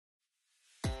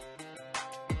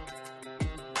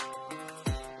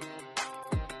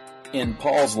In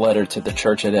Paul's letter to the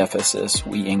church at Ephesus,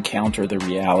 we encounter the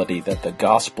reality that the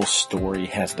gospel story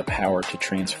has the power to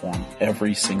transform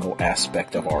every single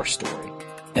aspect of our story.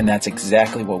 And that's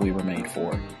exactly what we were made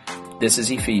for. This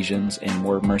is Ephesians, and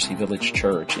we're Mercy Village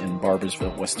Church in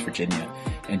Barboursville, West Virginia.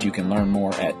 And you can learn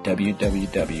more at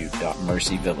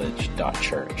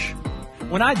www.mercyvillage.church.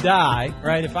 When I die,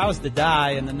 right, if I was to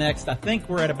die in the next, I think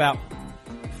we're at about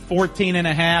 14 and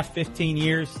a half, 15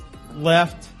 years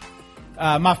left.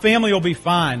 My family will be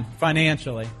fine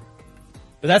financially.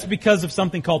 But that's because of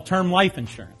something called term life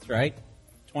insurance, right?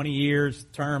 20 years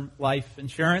term life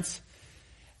insurance.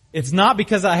 It's not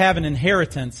because I have an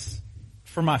inheritance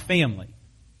for my family.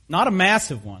 Not a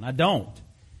massive one. I don't.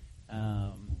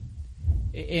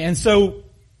 And so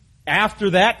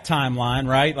after that timeline,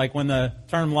 right, like when the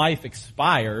term life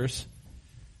expires,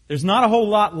 there's not a whole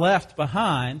lot left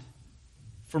behind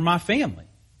for my family.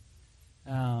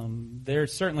 There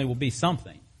certainly will be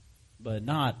something, but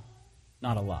not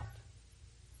a lot.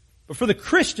 But for the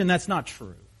Christian, that's not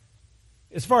true,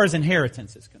 as far as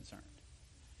inheritance is concerned.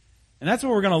 And that's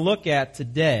what we're going to look at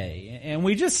today. And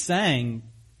we just sang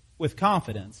with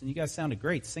confidence, and you guys sounded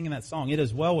great singing that song, "It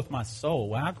Is Well With My Soul."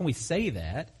 Well, how can we say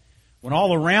that when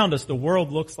all around us the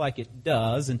world looks like it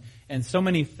does, and so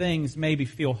many things maybe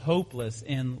feel hopeless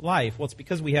in life? Well, it's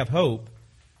because we have hope,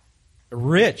 a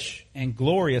rich and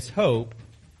glorious hope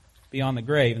beyond the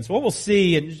grave. And so what we'll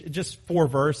see in just 4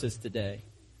 verses today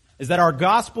is that our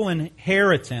gospel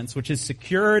inheritance, which is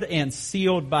secured and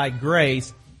sealed by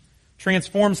grace,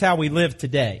 transforms how we live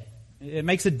today. It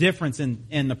makes a difference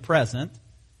in the present,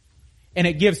 and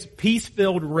it gives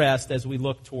peace-filled rest as we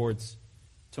look towards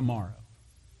tomorrow.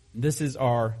 And this is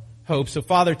our hope. So,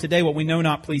 Father, today what we know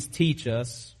not, please teach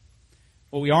us.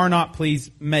 What we are not,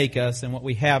 please make us. And what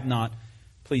we have not,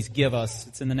 please give us.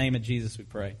 It's in the name of Jesus we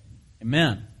pray.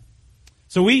 Amen.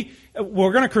 So we're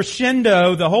going to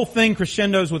crescendo, the whole thing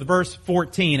crescendos with verse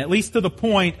 14, at least to the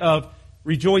point of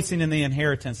rejoicing in the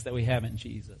inheritance that we have in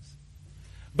Jesus.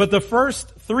 But the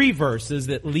first 3 verses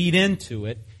that lead into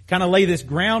it kind of lay this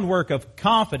groundwork of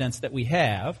confidence that we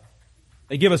have.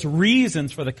 They give us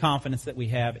reasons for the confidence that we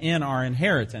have in our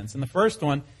inheritance. And the first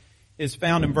one is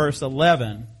found in verse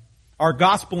 11. Our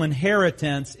gospel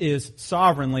inheritance is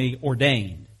sovereignly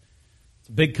ordained. It's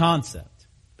a big concept.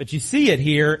 But you see it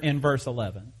here in verse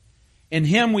 11. In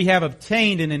Him we have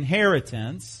obtained an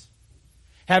inheritance,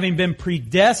 having been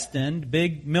predestined,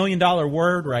 big $1 million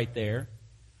word right there,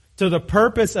 to the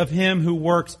purpose of Him who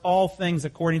works all things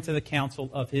according to the counsel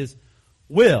of His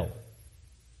will.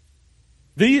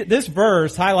 This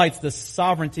verse highlights the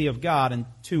sovereignty of God in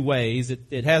 2 ways.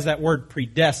 It has that word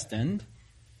predestined.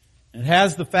 It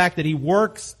has the fact that He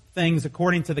works things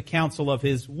according to the counsel of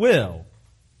His will.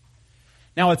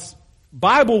 Now it's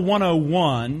Bible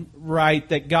 101, right,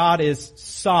 that God is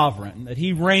sovereign, that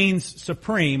He reigns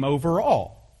supreme over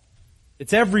all.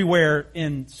 It's everywhere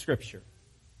in Scripture.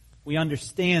 We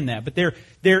understand that. But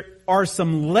there are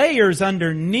some layers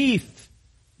underneath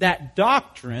that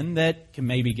doctrine that can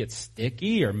maybe get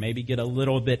sticky or maybe get a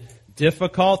little bit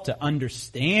difficult to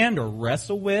understand or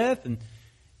wrestle with. And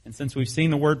since we've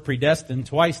seen the word predestined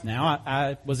twice now,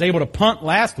 I was able to punt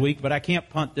last week, but I can't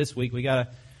punt this week. We got to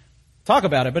talk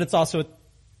about it. But it's also a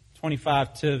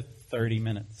 25 to 30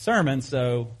 minute sermon,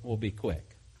 so we'll be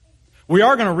quick. We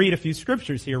are going to read a few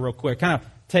scriptures here real quick, kind of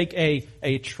take a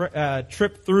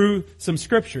trip through some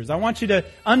scriptures. I want you to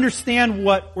understand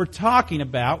what we're talking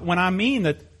about when I mean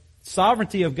that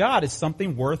sovereignty of God is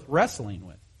something worth wrestling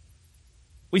with.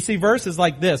 We see verses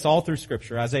like this all through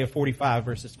Scripture. Isaiah 45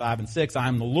 verses 5 and 6. I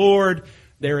am the Lord,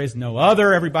 there is no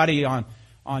other. Everybody on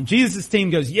Jesus' team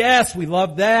goes, yes, we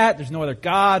love that. There's no other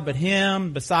God but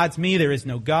Him. Besides me, there is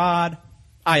no God.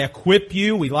 I equip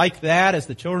you. We like that as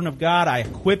the children of God. I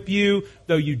equip you,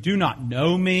 though you do not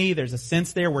know me. There's a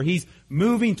sense there where He's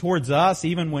moving towards us,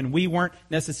 even when we weren't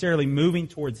necessarily moving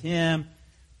towards Him.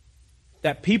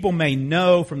 That people may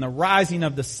know from the rising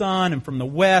of the sun and from the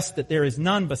west that there is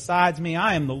none besides me.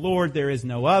 I am the Lord. There is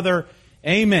no other.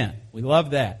 Amen. We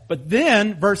love that. But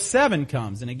then verse 7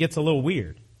 comes and it gets a little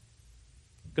weird.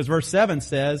 Because verse 7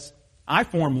 says, I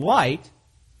form light.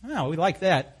 Oh, we like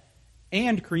that.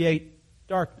 And create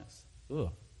darkness.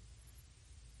 Ugh.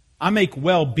 I make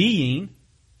well-being.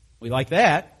 We like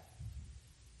that.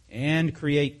 And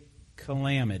create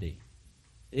calamity.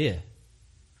 Yeah.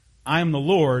 I am the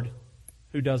Lord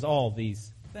who does all these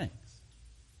things.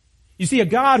 You see, a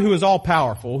God who is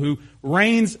all-powerful, who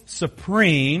reigns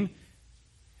supreme,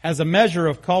 has a measure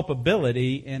of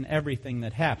culpability in everything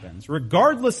that happens.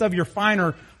 Regardless of your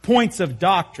finer points of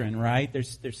doctrine, right?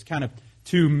 There's kind of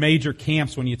 2 major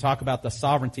camps when you talk about the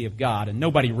sovereignty of God, and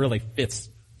nobody really fits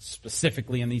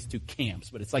specifically in these two camps,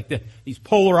 but it's like these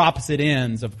polar opposite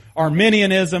ends of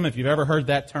Arminianism, if you've ever heard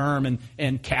that term,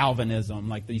 and Calvinism,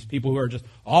 like these people who are just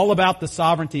all about the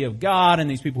sovereignty of God and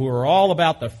these people who are all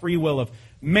about the free will of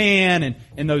man,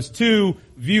 and those two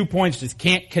viewpoints just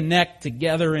can't connect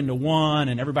together into one,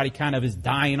 and everybody kind of is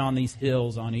dying on these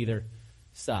hills on either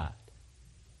side.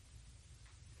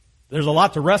 There's a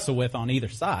lot to wrestle with on either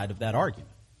side of that argument.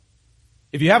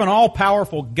 If you have an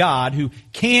all-powerful God who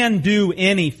can do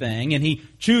anything and He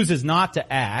chooses not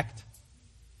to act,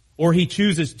 or He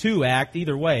chooses to act,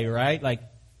 either way, right? Like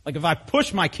if I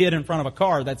push my kid in front of a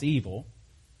car, that's evil.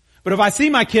 But if I see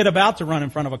my kid about to run in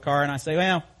front of a car and I say,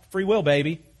 well, free will,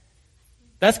 baby,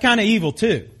 that's kind of evil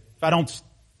too, if I don't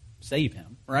save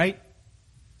him, right?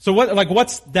 So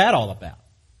what's that all about?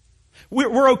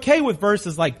 We're okay with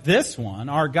verses like this one,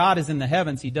 our God is in the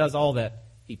heavens, He does all that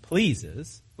He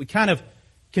pleases. We kind of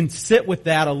can sit with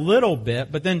that a little bit,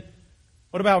 but then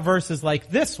what about verses like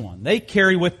this one? They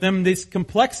carry with them this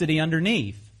complexity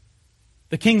underneath.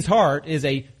 The king's heart is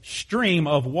a stream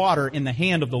of water in the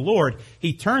hand of the Lord.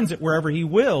 He turns it wherever He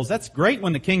wills. That's great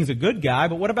when the king's a good guy,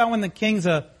 but what about when the king's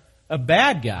a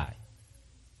bad guy?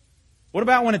 What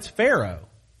about when it's Pharaoh?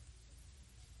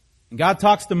 And God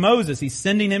talks to Moses. He's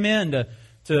sending him in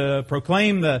to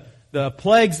proclaim the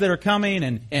plagues that are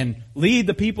coming and lead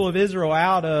the people of Israel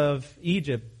out of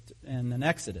Egypt and an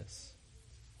Exodus.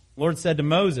 The Lord said to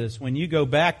Moses, when you go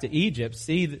back to Egypt,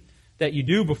 see that you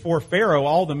do before Pharaoh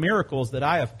all the miracles that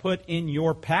I have put in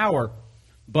your power.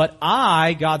 But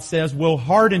I, God says, will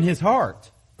harden his heart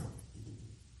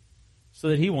so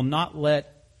that he will not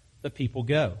let the people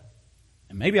go.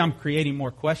 And maybe I'm creating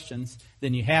more questions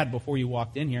than you had before you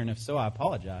walked in here, and if so, I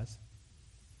apologize.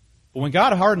 But when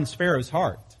God hardens Pharaoh's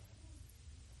heart,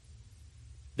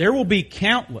 there will be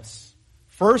countless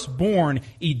firstborn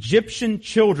Egyptian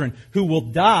children who will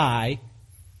die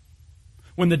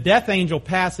when the death angel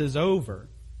passes over.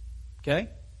 Okay?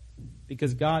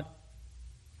 Because God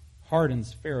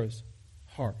hardens Pharaoh's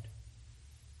heart.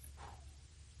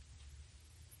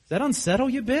 Does that unsettle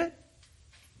you a bit?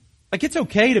 Like, it's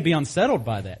okay to be unsettled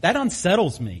by that. That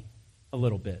unsettles me a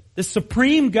little bit. The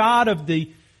supreme God of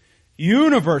the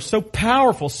universe, so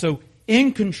powerful, so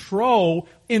in control,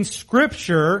 in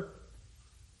Scripture,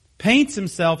 paints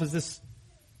Himself as this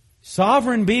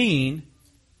sovereign being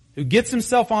who gets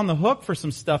himself on the hook for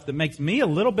some stuff that makes me a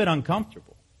little bit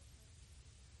uncomfortable.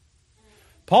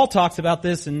 Paul talks about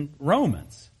this in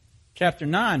Romans chapter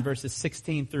 9, verses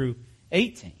 16 through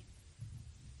 18.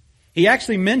 He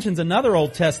actually mentions another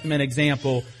Old Testament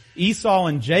example, Esau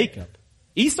and Jacob.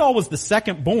 Esau was the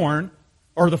second-born,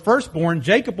 or the firstborn.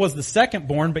 Jacob was the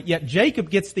second-born, but yet Jacob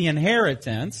gets the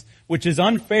inheritance, which is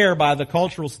unfair by the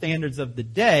cultural standards of the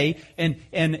day. And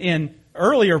in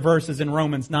earlier verses in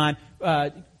Romans 9,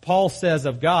 Paul says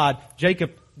of God,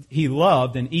 Jacob He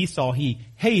loved and Esau He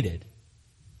hated.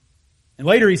 And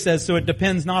later he says, so it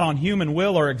depends not on human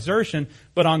will or exertion,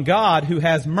 but on God who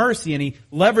has mercy. And he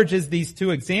leverages these two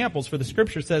examples. For the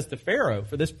Scripture says to Pharaoh,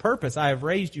 for this purpose I have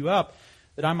raised you up,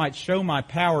 that I might show my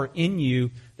power in you,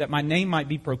 that my name might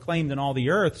be proclaimed in all the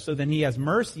earth. So then He has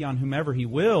mercy on whomever He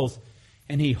wills,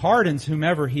 and He hardens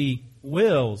whomever He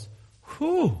wills.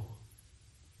 Whew.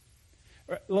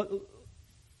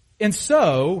 And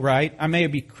so, right, I may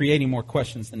be creating more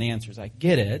questions than answers. I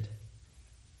get it.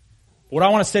 What I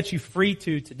want to set you free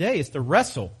to today is to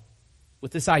wrestle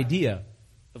with this idea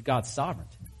of God's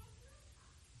sovereignty.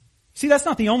 See, that's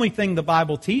not the only thing the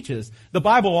Bible teaches. The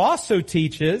Bible also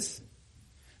teaches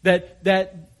that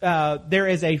there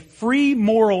is a free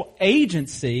moral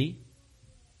agency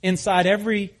inside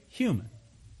every human.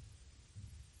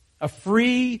 A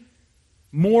free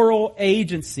moral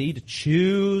agency to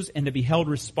choose and to be held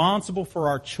responsible for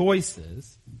our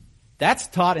choices. That's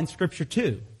taught in Scripture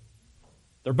too.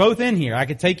 They're both in here. I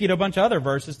could take you to a bunch of other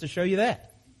verses to show you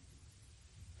that.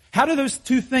 How do those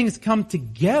two things come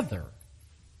together?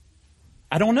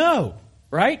 I don't know,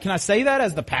 right? Can I say that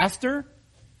as the pastor?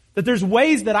 That there's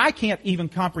ways that I can't even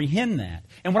comprehend that.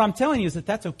 And what I'm telling you is that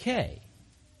that's okay.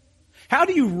 How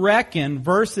do you reckon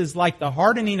verses like the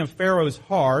hardening of Pharaoh's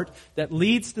heart that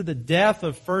leads to the death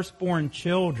of firstborn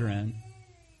children,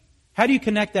 how do you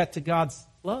connect that to God's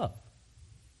love?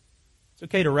 It's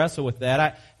okay to wrestle with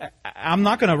that. I'm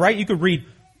not going to write, you could read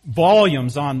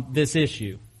volumes on this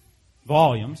issue.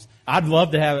 Volumes. I'd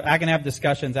love to I can have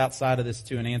discussions outside of this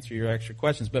too and answer your extra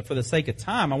questions. But for the sake of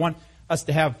time, I want us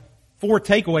to have 4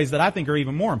 takeaways that I think are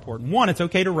even more important. 1, it's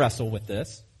okay to wrestle with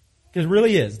this. Because it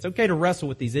really is. It's okay to wrestle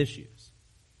with these issues.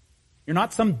 You're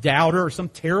not some doubter or some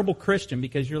terrible Christian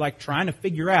because you're like trying to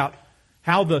figure out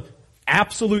how the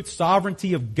absolute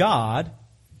sovereignty of God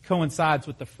coincides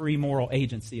with the free moral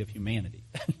agency of humanity.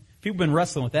 People have been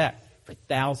wrestling with that for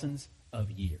thousands of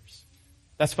years.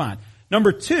 That's fine.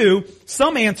 Number two,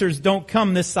 some answers don't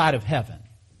come this side of heaven.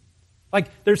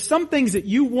 Like, there's some things that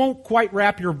you won't quite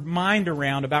wrap your mind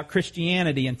around about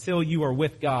Christianity until you are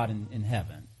with God in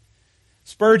heaven.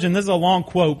 Spurgeon, this is a long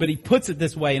quote, but he puts it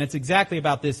this way, and it's exactly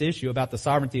about this issue, about the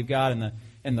sovereignty of God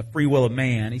and the free will of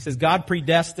man. He says, God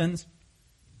predestines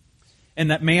and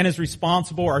that man is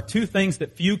responsible are two things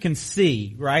that few can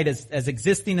see, right, as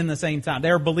existing in the same time.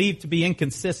 They are believed to be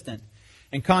inconsistent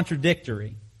and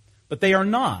contradictory, but they are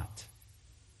not.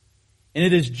 And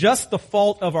it is just the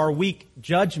fault of our weak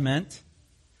judgment.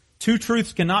 Two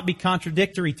truths cannot be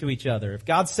contradictory to each other. If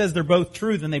God says they're both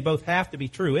true, then they both have to be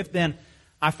true. If then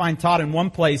I find taught in one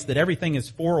place that everything is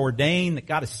foreordained, that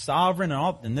God is sovereign and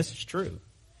all, then this is true.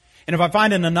 And if I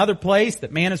find in another place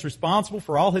that man is responsible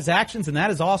for all his actions, and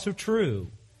that is also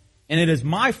true. And it is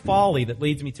my folly that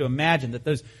leads me to imagine that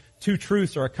those two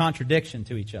truths are a contradiction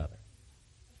to each other.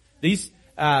 These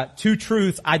two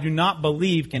truths I do not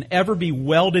believe can ever be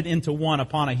welded into one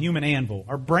upon a human anvil.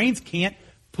 Our brains can't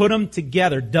put them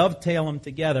together, dovetail them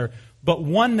together, but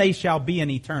one they shall be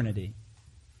in eternity.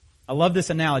 I love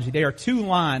this analogy. They are two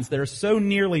lines that are so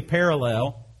nearly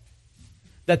parallel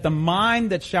that the mind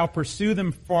that shall pursue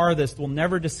them farthest will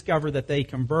never discover that they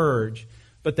converge,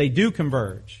 but they do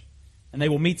converge, and they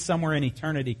will meet somewhere in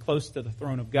eternity close to the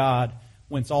throne of God,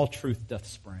 whence all truth doth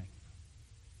spring.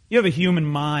 You have a human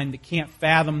mind that can't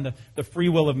fathom the free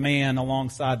will of man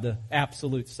alongside the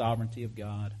absolute sovereignty of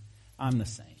God. I'm the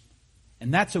same.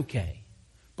 And that's okay.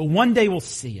 But one day we'll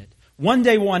see it. One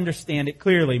day we'll understand it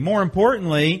clearly. More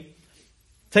importantly,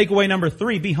 takeaway number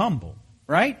 3, be humble,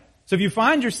 right? So if you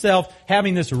find yourself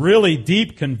having this really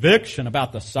deep conviction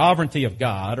about the sovereignty of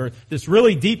God, or this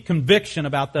really deep conviction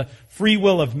about the free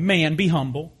will of man, be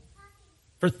humble.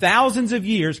 For thousands of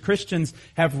years, Christians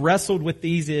have wrestled with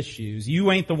these issues.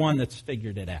 You ain't the one that's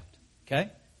figured it out. Okay?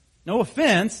 No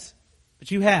offense, but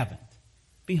you haven't.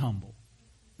 Be humble.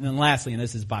 And then lastly, and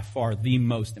this is by far the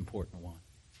most important one,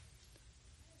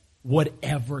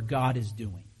 whatever God is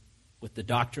doing with the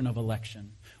doctrine of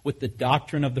election, with the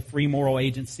doctrine of the free moral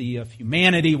agency of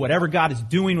humanity, whatever God is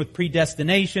doing with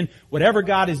predestination, whatever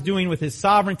God is doing with His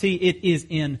sovereignty, it is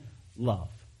in love.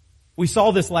 We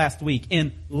saw this last week.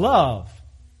 In love,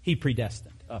 He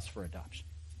predestined us for adoption.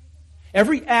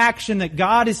 Every action that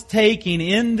God is taking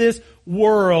in this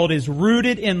world is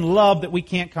rooted in love that we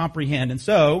can't comprehend. And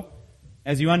so,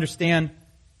 as you understand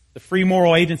the free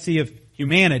moral agency of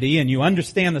humanity and you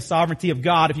understand the sovereignty of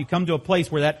God, if you come to a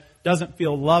place where that doesn't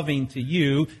feel loving to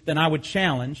you, then I would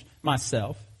challenge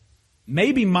myself.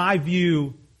 Maybe my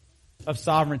view of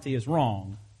sovereignty is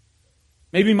wrong.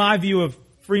 Maybe my view of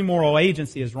free moral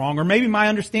agency is wrong. Or maybe my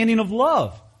understanding of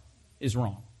love is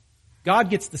wrong. God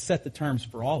gets to set the terms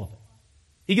for all of it.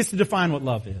 He gets to define what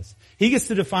love is. He gets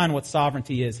to define what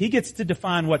sovereignty is. He gets to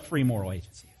define what free moral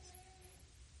agency is.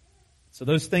 So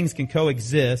those things can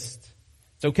coexist.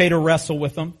 It's okay to wrestle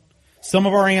with them. Some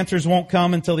of our answers won't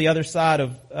come until the other side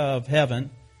of heaven.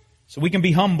 So we can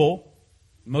be humble.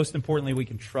 Most importantly, we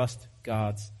can trust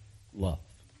God's love.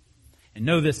 And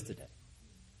know this today.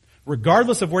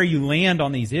 Regardless of where you land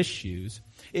on these issues,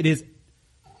 it is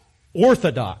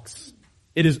orthodox.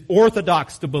 It is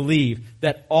orthodox to believe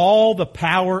that all the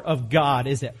power of God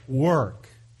is at work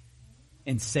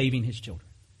in saving His children.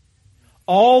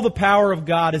 All the power of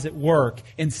God is at work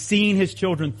in seeing His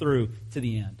children through to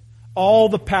the end. All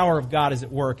the power of God is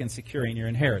at work in securing your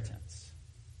inheritance.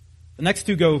 The next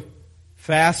two go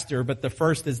faster, but the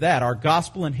first is that our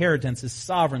gospel inheritance is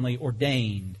sovereignly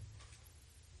ordained.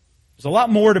 There's a lot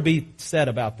more to be said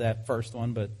about that first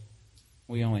one, but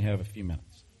we only have a few minutes.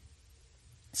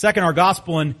 Second, our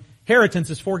gospel inheritance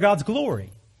is for God's glory.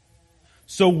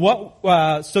 So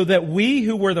that we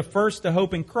who were the first to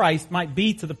hope in Christ might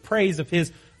be to the praise of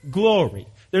His glory.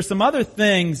 There's some other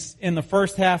things in the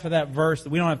first half of that verse that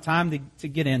we don't have time to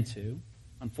get into,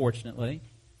 unfortunately.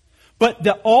 But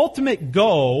the ultimate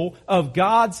goal of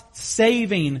God's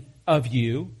saving of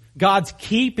you, God's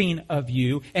keeping of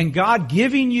you, and God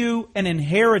giving you an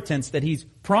inheritance that He's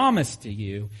promised to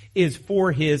you is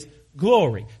for His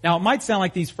glory. Now, it might sound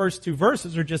like these first two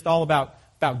verses are just all about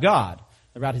God,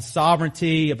 about His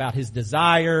sovereignty, about His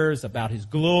desires, about His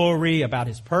glory, about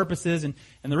His purposes. And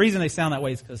the reason they sound that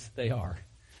way is because they are.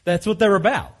 That's what they're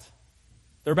about.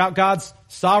 They're about God's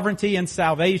sovereignty and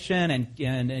salvation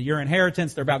and your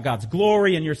inheritance. They're about God's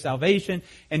glory and your salvation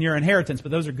and your inheritance.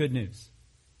 But those are good news.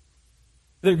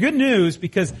 They're good news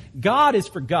because God is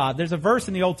for God. There's a verse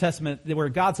in the Old Testament where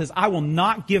God says, I will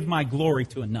not give my glory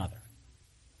to another.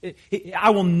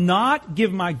 I will not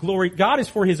give my glory. God is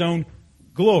for His own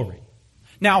glory.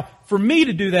 Now, for me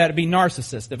to do that, it'd be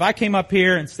narcissist. If I came up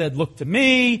here and said, look to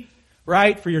me,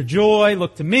 right, for your joy,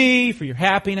 look to me for your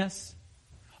happiness,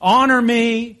 honor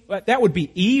me, that would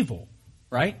be evil,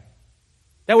 right?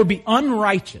 That would be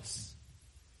unrighteous.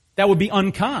 That would be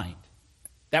unkind.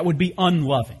 That would be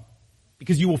unloving,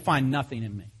 because you will find nothing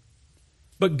in me.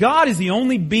 But God is the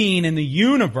only being in the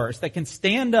universe that can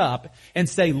stand up and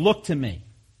say, look to me,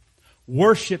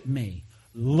 worship me,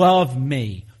 love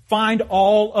me, find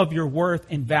all of your worth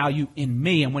and value in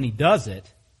me. And when He does it,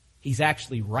 He's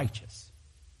actually righteous.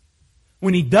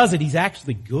 When He does it, He's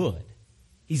actually good.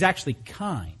 He's actually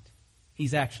kind.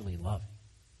 He's actually loving.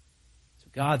 So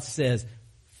God says,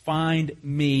 find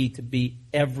me to be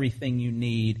everything you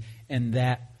need, and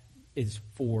that is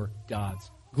for God's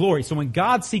glory. So when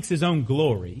God seeks His own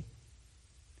glory,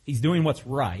 He's doing what's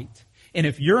right. And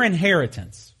if your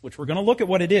inheritance, which we're going to look at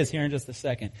what it is here in just a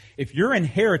second, if your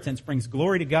inheritance brings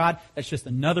glory to God, that's just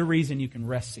another reason you can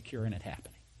rest secure in it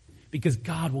happening. Because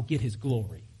God will get His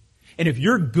glory. And if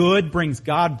your good brings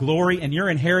God glory and your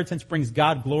inheritance brings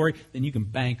God glory, then you can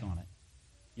bank on it.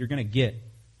 You're going to get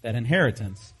that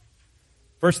inheritance.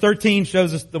 Verse 13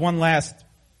 shows us the one last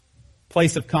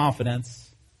place of confidence.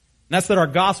 And that's that our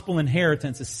gospel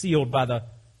inheritance is sealed by the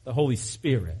Holy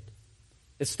Spirit.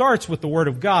 It starts with the Word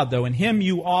of God, though. In Him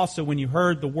you also, when you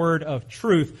heard the word of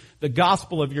truth, the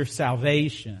gospel of your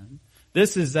salvation.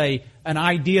 This is an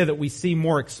idea that we see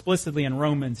more explicitly in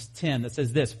Romans 10 that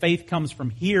says this: faith comes from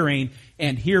hearing,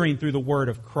 and hearing through the word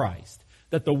of Christ.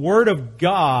 That the Word of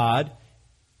God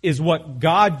is what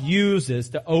God uses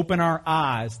to open our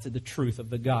eyes to the truth of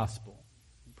the gospel.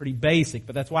 Pretty basic,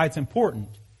 but that's why it's important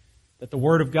that the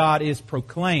Word of God is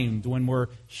proclaimed when we're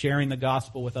sharing the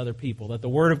gospel with other people. That the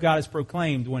Word of God is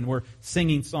proclaimed when we're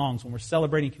singing songs, when we're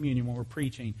celebrating communion, when we're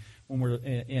preaching, when we're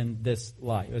in this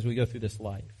life, as we go through this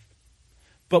life.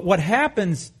 But what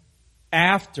happens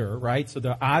after, right? So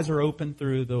the eyes are open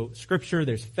through the Scripture,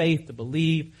 there's faith to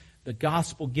believe, the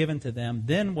gospel given to them.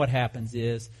 Then what happens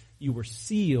is you were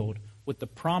sealed with the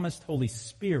promised Holy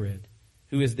Spirit,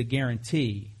 who is the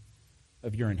guarantee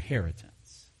of your inheritance.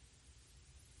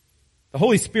 The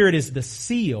Holy Spirit is the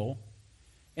seal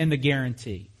and the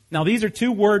guarantee. Now, these are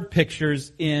two word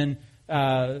pictures in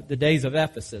the days of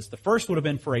Ephesus. The first would have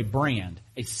been for a brand,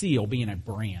 a seal being a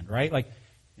brand, right? Like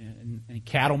any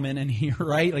cattlemen in here,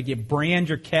 right? Like you brand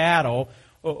your cattle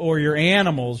or your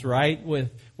animals, right,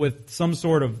 with some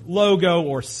sort of logo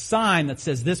or sign that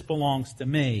says, this belongs to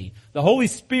me. The Holy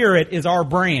Spirit is our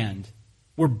brand.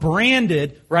 We're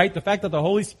branded, right? The fact that the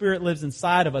Holy Spirit lives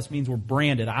inside of us means we're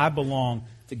branded. I belong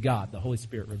to God. The Holy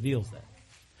Spirit reveals that.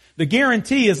 The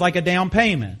guarantee is like a down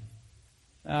payment,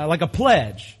 like a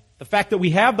pledge. The fact that we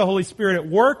have the Holy Spirit at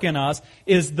work in us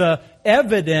is the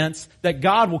evidence that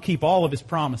God will keep all of His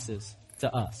promises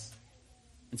to us.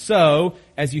 And so,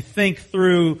 as you think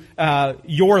through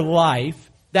your life,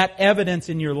 that evidence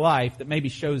in your life that maybe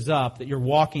shows up that you're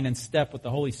walking in step with the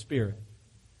Holy Spirit,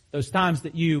 those times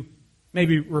that you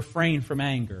maybe refrain from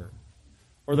anger,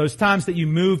 or those times that you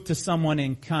move to someone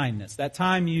in kindness,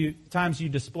 times you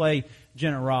display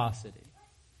generosity.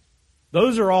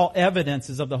 Those are all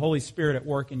evidences of the Holy Spirit at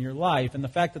work in your life. And the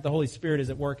fact that the Holy Spirit is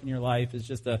at work in your life is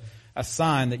just a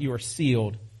sign that you are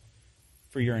sealed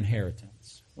for your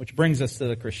inheritance. Which brings us to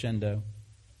the crescendo,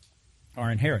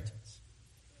 our inheritance.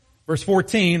 Verse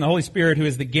 14, the Holy Spirit, who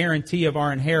is the guarantee of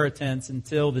our inheritance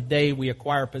until the day we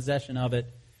acquire possession of it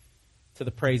to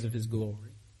the praise of His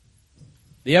glory.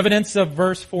 The evidence of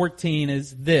verse 14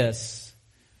 is this.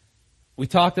 We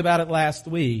talked about it last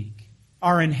week.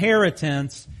 Our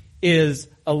inheritance is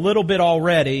a little bit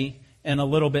already and a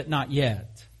little bit not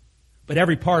yet. But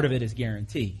every part of it is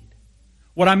guaranteed.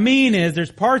 What I mean is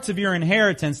there's parts of your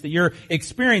inheritance that you're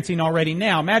experiencing already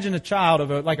now. Imagine a child of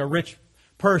a rich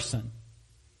person.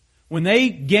 When they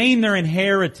gain their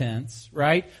inheritance,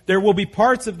 right, there will be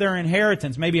parts of their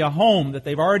inheritance, maybe a home that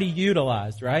they've already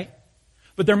utilized, right?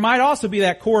 But there might also be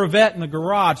that Corvette in the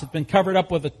garage that's been covered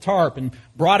up with a tarp and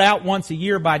brought out once a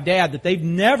year by Dad that they've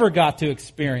never got to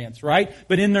experience, right?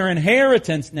 But in their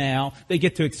inheritance now, they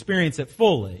get to experience it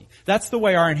fully. That's the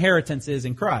way our inheritance is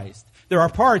in Christ. There are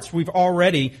parts we've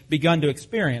already begun to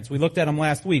experience. We looked at them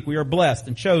last week. We are blessed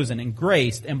and chosen and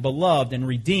graced and beloved and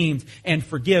redeemed and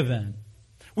forgiven.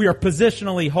 We are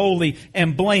positionally holy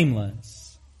and blameless.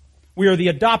 We are the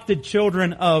adopted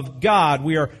children of God.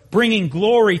 We are bringing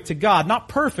glory to God, not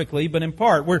perfectly, but in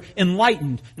part. We're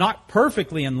enlightened, not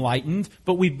perfectly enlightened,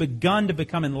 but we've begun to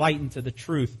become enlightened to the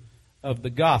truth of the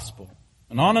gospel.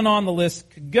 And on the list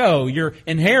could go. Your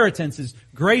inheritance is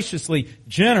graciously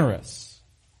generous.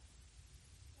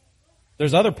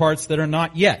 There's other parts that are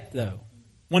not yet, though.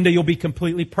 One day you'll be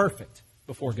completely perfect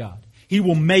before God. He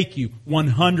will make you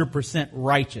 100%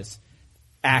 righteous,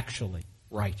 actually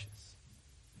righteous.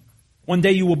 One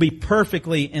day you will be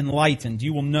perfectly enlightened.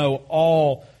 You will know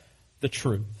all the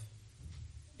truth.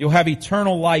 You'll have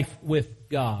eternal life with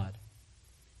God.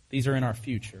 These are in our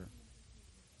future.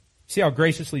 See how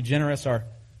graciously generous our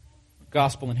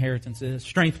gospel inheritance is?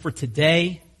 Strength for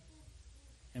today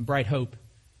and bright hope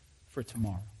for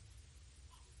tomorrow.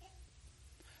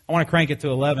 I want to crank it to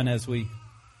 11 as we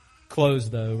close,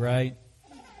 though, right?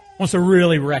 I want us to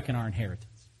really reckon our inheritance.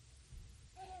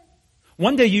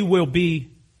 One day you will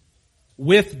be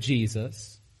with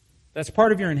Jesus. That's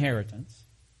part of your inheritance.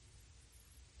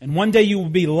 And one day you will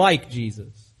be like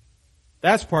Jesus.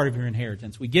 That's part of your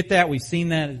inheritance. We get that. We've seen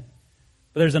that.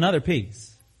 But there's another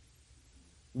piece.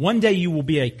 One day you will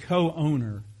be a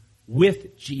co-owner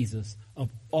with Jesus of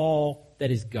all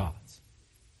that is God's.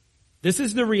 This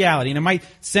is the reality. And it might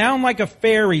sound like a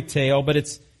fairy tale, but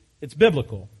it's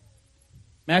biblical.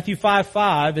 Matthew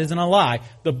 5:5 isn't a lie.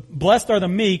 The blessed are the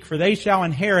meek, for they shall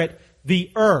inherit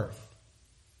the earth.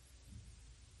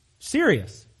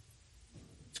 Serious.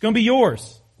 It's going to be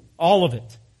yours. All of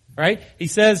it. Right? He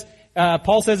says,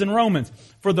 Paul says in Romans,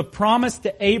 for the promise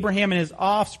to Abraham and his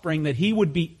offspring that he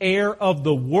would be heir of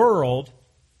the world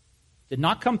did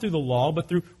not come through the law, but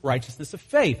through righteousness of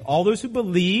faith. All those who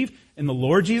believe in the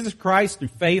Lord Jesus Christ through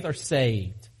faith are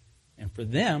saved. And for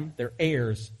them, they're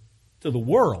heirs to the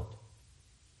world.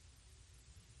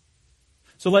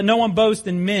 So let no one boast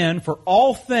in men, for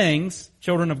all things,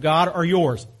 children of God, are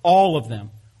yours. All of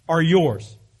them are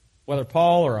yours. Whether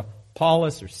Paul or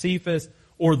Apollos or Cephas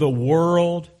or the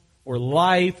world or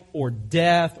life or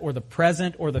death or the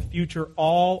present or the future,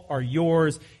 all are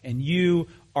yours, and you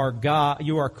are God.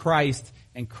 You are Christ,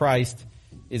 and Christ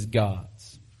is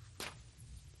God's.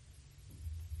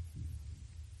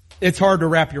 It's hard to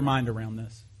wrap your mind around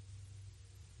this.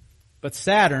 But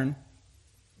Saturn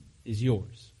is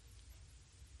yours.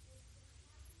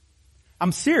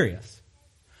 I'm serious.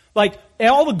 Like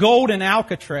all the gold in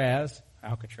Alcatraz,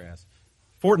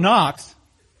 Fort Knox,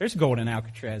 there's gold in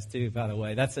Alcatraz too, by the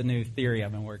way. That's a new theory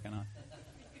I've been working on.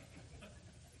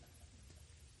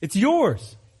 It's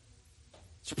yours.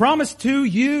 It's promised to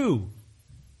you.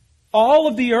 All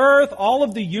of the earth, all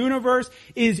of the universe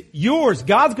is yours.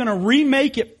 God's going to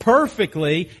remake it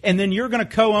perfectly, and then you're going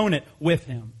to co-own it with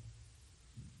Him.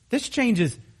 This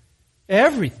changes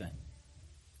everything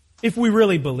if we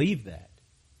really believe that.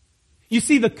 You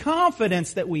see, the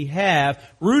confidence that we have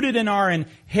rooted in our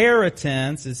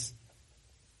inheritance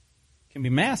can be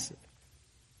massive.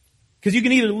 Because you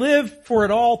can either live for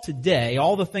it all today,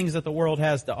 all the things that the world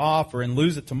has to offer, and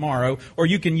lose it tomorrow, or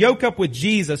you can yoke up with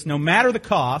Jesus no matter the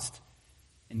cost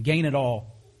and gain it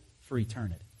all for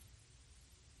eternity.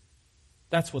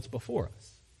 That's what's before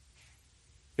us.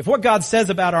 If what God says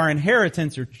about our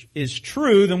inheritance is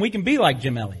true, then we can be like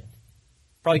Jim Elliot.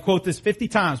 Probably quote this 50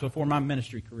 times before my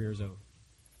ministry career is over.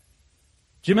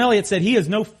 Jim Elliot said, he is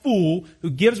no fool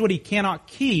who gives what he cannot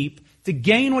keep to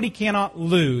gain what he cannot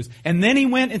lose. And then he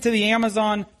went into the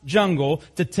Amazon jungle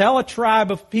to tell a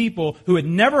tribe of people who had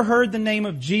never heard the name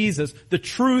of Jesus the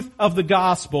truth of the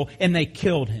gospel, and they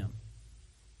killed him.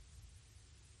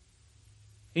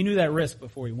 He knew that risk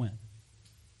before he went.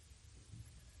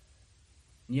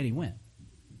 And yet he went.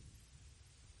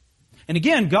 And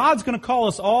again, God's going to call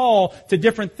us all to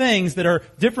different things that are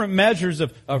different measures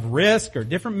of risk or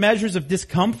different measures of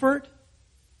discomfort.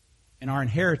 And our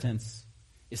inheritance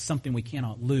is something we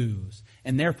cannot lose.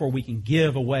 And therefore we can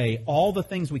give away all the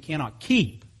things we cannot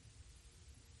keep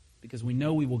because we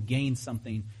know we will gain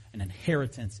something, an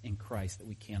inheritance in Christ that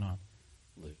we cannot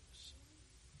lose.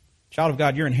 Child of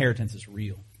God, your inheritance is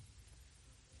real.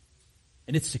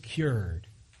 And it's secured.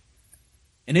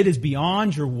 And it is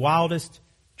beyond your wildest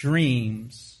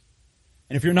dreams.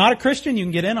 And if you're not a Christian, you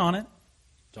can get in on it.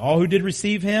 To all who did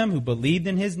receive Him, who believed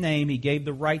in His name, He gave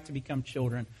the right to become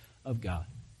children of God.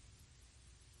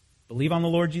 Believe on the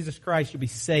Lord Jesus Christ, you'll be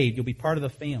saved. You'll be part of the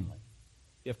family.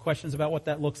 If you have questions about what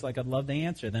that looks like, I'd love to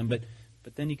answer them. But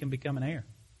then you can become an heir.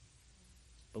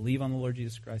 Believe on the Lord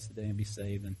Jesus Christ today and be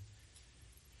saved. And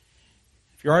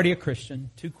if you're already a Christian,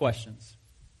 2 questions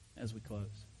as we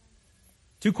close.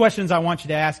 2 questions I want you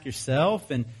to ask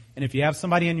yourself, and if you have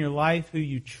somebody in your life who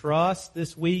you trust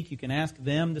this week, you can ask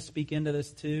them to speak into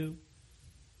this too.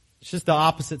 It's just the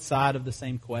opposite side of the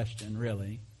same question,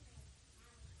 really.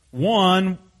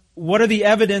 1, what are the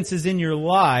evidences in your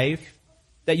life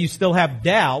that you still have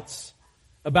doubts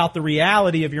about the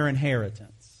reality of your inheritance?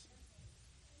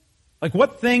 Like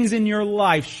what things in your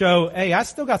life show, hey, I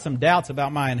still got some doubts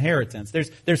about my inheritance.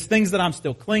 There's things that I'm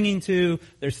still clinging to.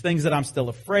 There's things that I'm still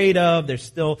afraid of. There's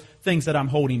still things that I'm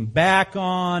holding back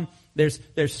on. There's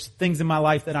things in my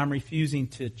life that I'm refusing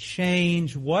to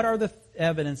change. What are the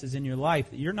evidences in your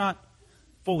life that you're not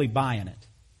fully buying it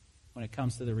when it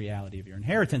comes to the reality of your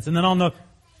inheritance? And then on the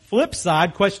flip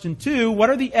side, question 2, what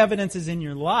are the evidences in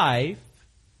your life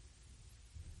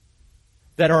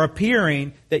that are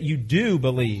appearing that you do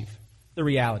believe the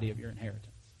reality of your inheritance?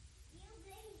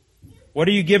 What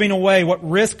are you giving away? What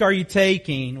risk are you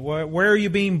taking? Where are you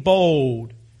being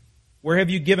bold? Where have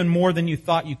you given more than you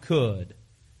thought you could?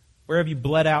 Where have you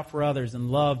bled out for others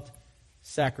and loved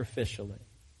sacrificially?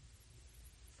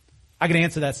 I can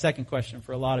answer that second question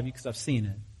for a lot of you because I've seen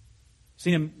it. I've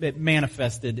seen it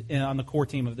manifested on the core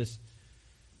team of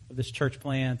this church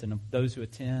plant and of those who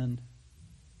attend.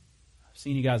 I've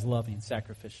seen you guys loving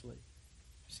sacrificially.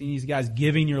 I've seen you guys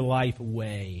giving your life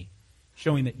away,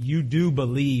 showing that you do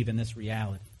believe in this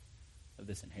reality of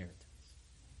this inheritance.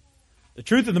 The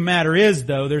truth of the matter is,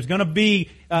 though, there's going to be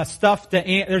there's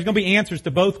going to be answers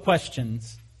to both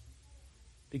questions,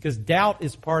 because doubt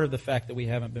is part of the fact that we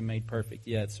haven't been made perfect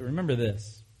yet. So remember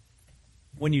this: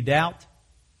 when you doubt,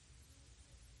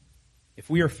 if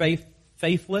we are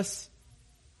faithless,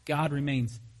 God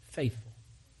remains faithful.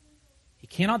 He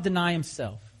cannot deny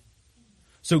Himself.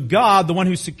 So God, the one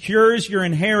who secures your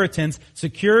inheritance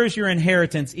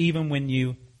even when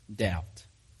you doubt.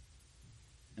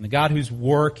 And the God who's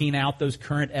working out those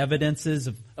current evidences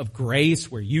of grace,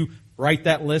 where you write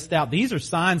that list out, these are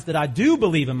signs that I do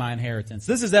believe in my inheritance.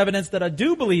 This is evidence that I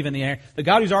do believe in the inheritance. The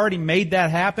God who's already made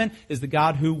that happen is the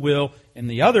God who will, in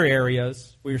the other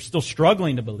areas where you're still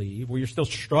struggling to believe, where you're still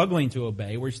struggling to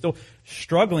obey, where you're still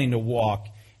struggling to walk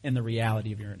in the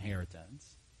reality of your inheritance,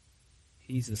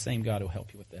 He's the same God who will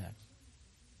help you with that.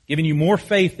 Giving you more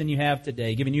faith than you have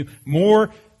today, giving you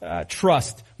more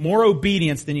trust, more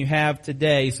obedience than you have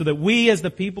today, so that we as the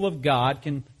people of God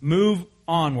can move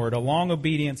onward along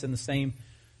obedience in the same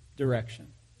direction.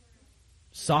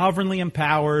 Sovereignly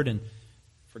empowered and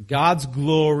for God's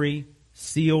glory,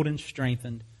 sealed and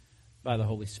strengthened by the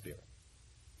Holy Spirit.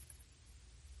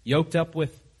 Yoked up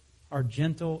with our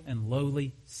gentle and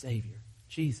lowly Savior,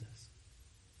 Jesus.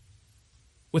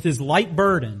 With His light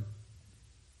burden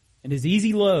and His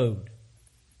easy load,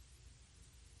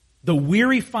 the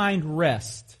weary find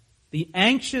rest, the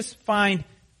anxious find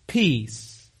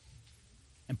peace.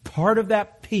 And part of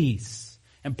that peace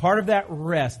and part of that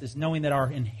rest is knowing that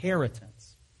our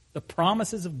inheritance, the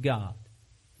promises of God,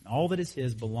 and all that is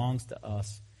His belongs to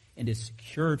us and is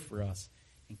secured for us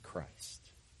in Christ.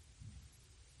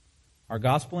 Our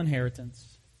gospel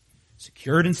inheritance,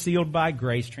 secured and sealed by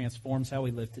grace, transforms how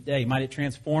we live today. Might it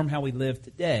transform how we live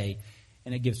today,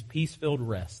 and it gives peace-filled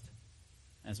rest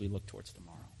as we look towards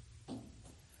tomorrow.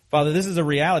 Father, this is a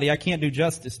reality I can't do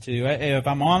justice to. If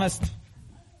I'm honest,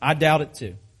 I doubt it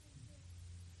too.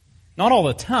 Not all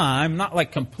the time, not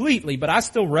like completely, but I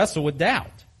still wrestle with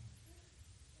doubt.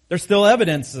 There's still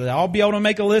evidence. I'll be able to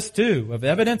make a list too of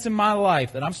evidence in my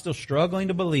life that I'm still struggling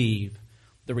to believe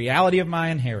the reality of my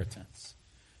inheritance.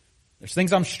 There's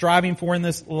things I'm striving for in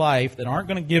this life that aren't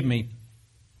going to give me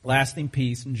lasting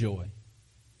peace and joy.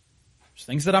 There's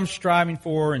things that I'm striving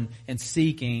for and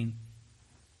seeking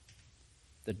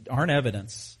that aren't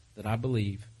evidence that I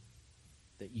believe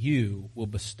that you will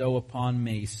bestow upon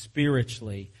me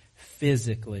spiritually,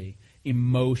 physically,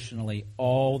 emotionally,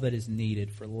 all that is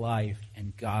needed for life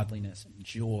and godliness and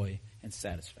joy and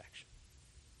satisfaction.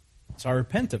 So I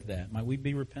repent of that. Might we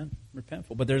be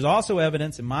repentful? But there's also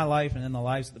evidence in my life and in the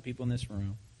lives of the people in this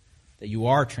room that you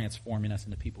are transforming us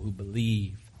into people who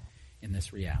believe in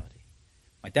this reality.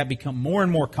 Might that become more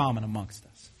and more common amongst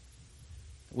us?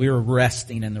 We are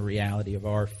resting in the reality of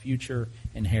our future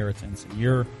inheritance and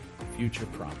your future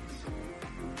promise.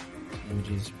 In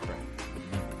Jesus' name.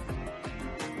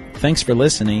 Thanks for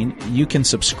listening. You can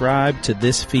subscribe to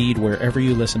this feed wherever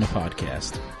you listen to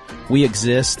podcasts. We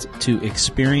exist to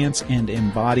experience and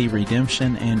embody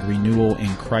redemption and renewal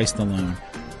in Christ alone.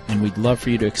 And we'd love for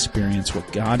you to experience what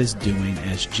God is doing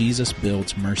as Jesus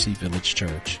builds Mercy Village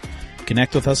Church.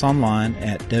 Connect with us online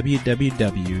at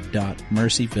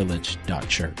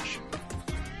www.mercyvillage.church.